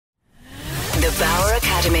The Bauer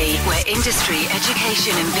Academy, where industry,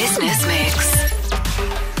 education and business mix.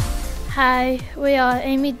 Hi, we are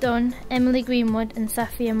Amy Dunn, Emily Greenwood and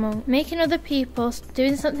Safia Monk. Making other people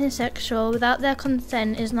doing something sexual without their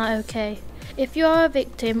consent is not okay. If you are a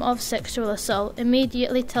victim of sexual assault,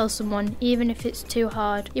 immediately tell someone, even if it's too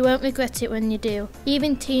hard. You won't regret it when you do.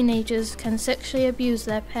 Even teenagers can sexually abuse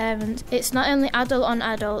their parents. It's not only adult on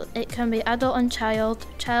adult, it can be adult on child,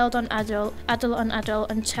 child on adult on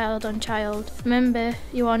adult and child on child. Remember,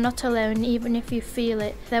 you are not alone even if you feel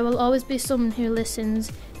it. There will always be someone who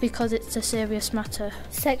listens, because it's a serious matter.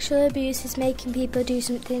 Sexual abuse is making people do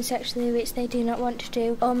something sexually which they do not want to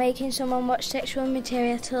do, or making someone watch sexual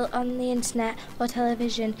material on the internet or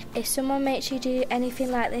television. If someone makes you do anything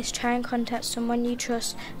like this, try and contact someone you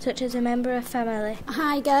trust, such as a member of family.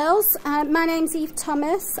 Hi girls, my name's Eve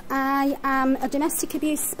Thomas. I am a domestic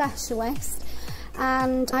abuse specialist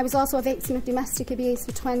and I was also a victim of domestic abuse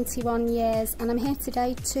for 21 years, and I'm here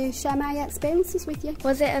today to share my experiences with you.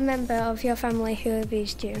 Was it a member of your family who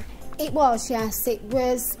abused you? It was, yes. It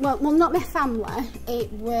was, well, not my family.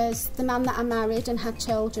 It was the man that I married and had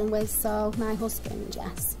children with, so my husband,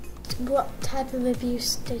 yes. What type of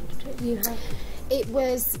abuse did you have? It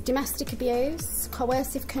was domestic abuse,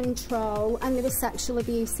 coercive control, and there was sexual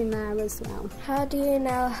abuse in there as well. How do you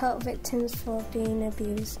now help victims for being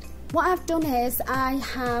abused? What I've done is I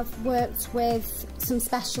have worked with some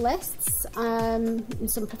specialists,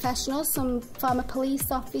 some professionals, some former police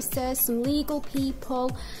officers, some legal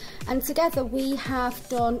people, and together we have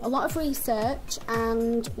done a lot of research,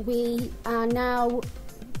 and we are now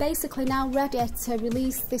basically ready to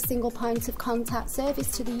release this single point of contact service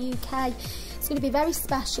to the UK. It's going to be very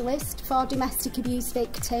specialist for domestic abuse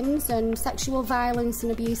victims and sexual violence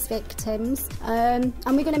and abuse victims, and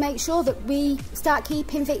we're going to make sure that we start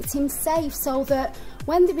keeping victims safe so that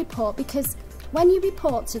when they report, because when you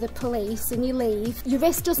report to the police and you leave, your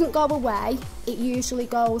risk doesn't go away, it usually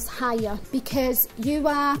goes higher, because you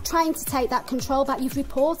are trying to take that control back. You've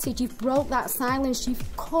reported, you've broke that silence,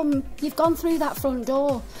 you've gone through that front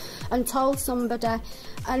door and told somebody,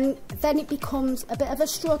 and then it becomes a bit of a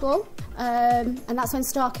struggle, and that's when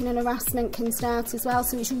stalking and harassment can start as well.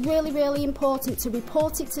 So it's really, really important to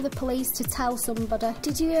report it to the police, to tell somebody.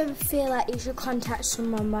 Did you ever feel like you should contact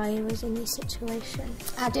someone while you was in this situation?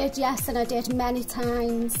 I did, yes, and I did many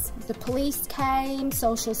times. The police came,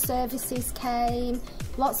 social services came,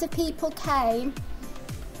 lots of people came,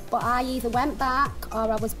 but I either went back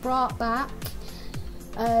or I was brought back.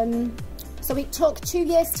 So it took 2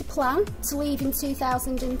 years to plan to leave in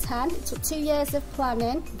 2010. It took 2 years of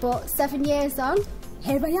planning, but 7 years on,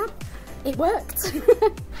 here I am. It worked.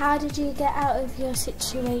 How did you get out of your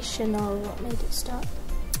situation, or what made it stop?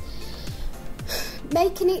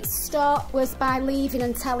 Making it stop was by leaving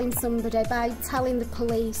and telling somebody, by telling the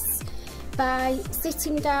police, by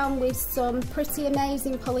sitting down with some pretty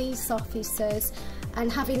amazing police officers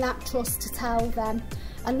and having that trust to tell them.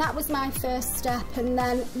 And that was my first step, and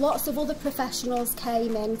then lots of other professionals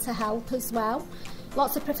came in to help as well.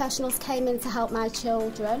 Lots of professionals came in to help my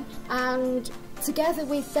children, and together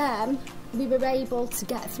with them we were able to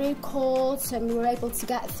get through court, and we were able to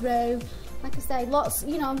get through, like I say, lots,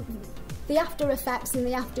 you know, the after effects and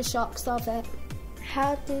the aftershocks of it.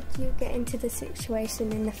 How did you get into the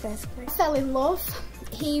situation in the first place? I fell in love.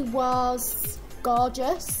 He was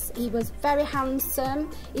gorgeous, he was very handsome,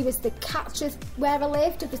 he was the catch of where I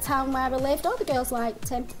lived, of the town where I lived. All the girls liked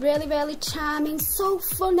him. Really, really charming, so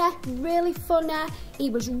funny, really funny. He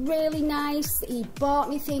was really nice, he bought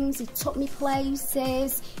me things, he took me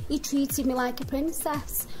places, he treated me like a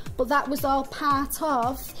princess. But that was all part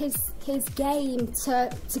of his game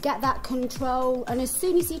to get that control, and as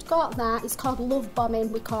soon as he'd got that, it's called love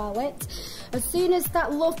bombing, we call it. As soon as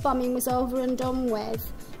that love bombing was over and done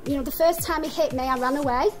with, you know, the first time he hit me, I ran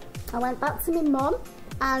away. I went back to my mum,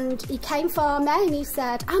 and he came for me and he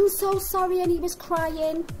said, "I'm so sorry," and he was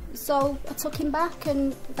crying. So I took him back,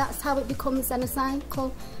 and that's how it becomes then a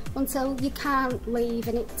cycle until you can't leave,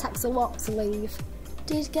 and it takes a lot to leave.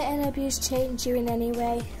 Did getting abused change you in any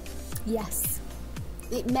way? Yes.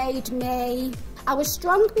 It made me... I was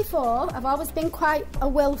strong before. I've always been quite a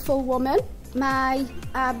willful woman. I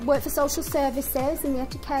worked for social services in the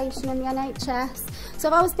education and the NHS. So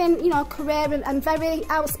I've always been, you know, a career and very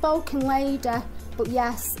outspoken lady. But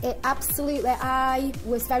yes, it absolutely, I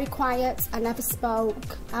was very quiet, I never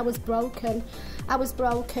spoke. I was broken. I was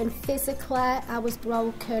broken physically, I was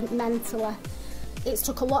broken mentally. It's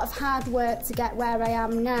took a lot of hard work to get where I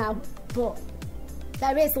am now, but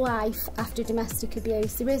there is life after domestic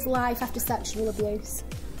abuse. There is life after sexual abuse.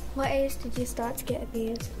 What age did you start to get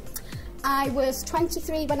abused? I was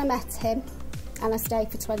 23 when I met him, and I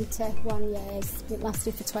stayed for 21 years. It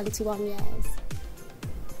lasted for 21 years.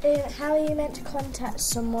 How are you meant to contact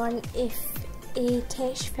someone if he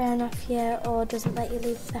takes your phone off you or doesn't let you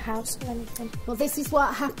leave the house or anything? Well, this is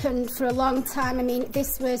what happened for a long time. I mean,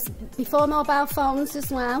 this was before mobile phones as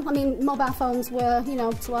well. I mean, mobile phones were, you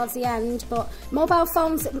know, towards the end, but a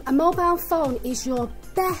mobile phone is your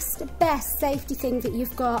best safety thing that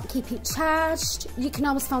you've got. Keep it charged. You can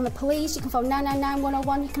always phone the police, you can phone 999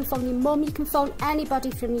 101, you can phone your mum, you can phone anybody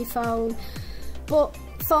from your phone. But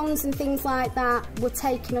phones and things like that were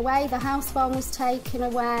taken away. The house phone was taken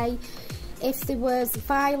away. If there was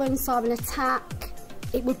violence or an attack,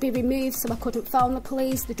 it would be removed, so I couldn't phone the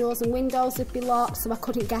police. The doors and windows would be locked, so I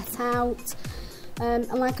couldn't get out. And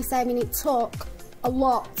like I say, I mean, it took a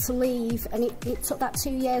lot to leave, and it took that 2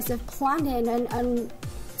 years of planning and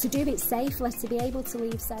to do it safely, to be able to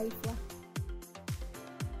leave safely.